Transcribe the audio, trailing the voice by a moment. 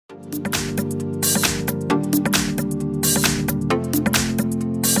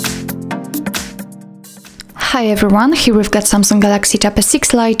Hi everyone, here we've got Samsung Galaxy Tab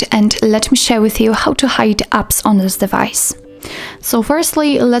S6 Lite, and let me share with you how to hide apps on this device. So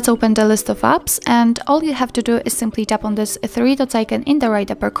firstly, let's open the list of apps, and all you have to do is simply tap on this three dots icon in the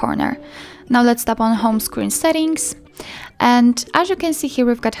right upper corner. Now let's tap on home screen settings, and as you can see here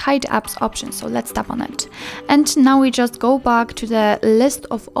we've got hide apps option, so let's tap on it. And now we just go back to the list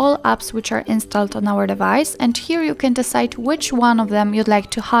of all apps which are installed on our device, and here you can decide which one of them you'd like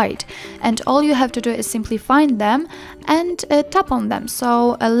to hide, and all you have to do is simply find them and tap on them.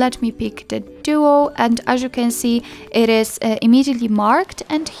 So let me pick the Duo, and as you can see it is immediately marked,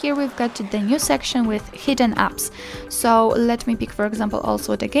 and here we've got the new section with hidden apps. So let me pick, for example,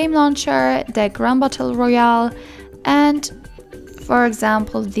 also the game launcher, the Grand Battle Royale, and for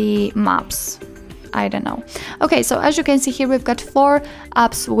example the maps. I don't know. Okay, so as you can see here we've got 4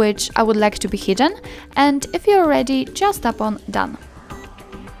 apps which I would like to be hidden, and if you're ready, just tap on done.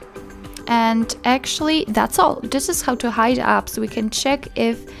 And actually that's all. This is how to hide apps. We can check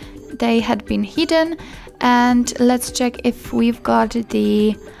if they had been hidden, and let's check if we've got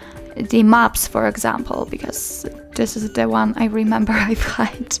the maps, for example, because this is the one I remember I've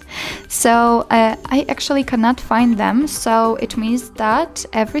had. So I actually cannot find them, so it means that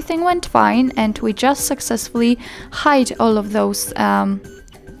everything went fine and we just successfully hide all of those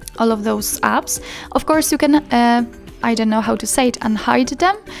apps. Of course you can I don't know how to say it, unhide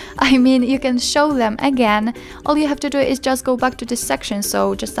them. I mean, you can show them again. All you have to do is just go back to this section,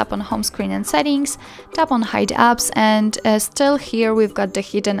 so just tap on home screen and settings, tap on hide apps, and still here we've got the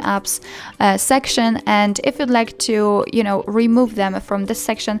hidden apps section. And if you'd like to, you know, remove them from this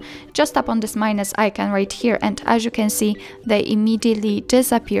section, just tap on this minus icon right here, and as you can see they immediately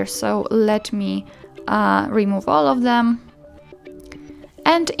disappear. So let me remove all of them,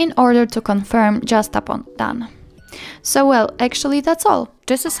 and in order to confirm, just tap on done. So well, actually that's all.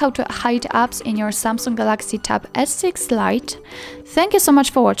 This is how to hide apps in your Samsung Galaxy Tab S6 Lite. Thank you so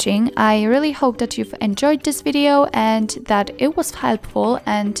much for watching. I really hope that you've enjoyed this video and that it was helpful,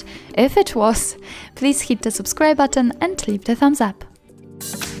 and if it was, please hit the subscribe button and leave the thumbs up.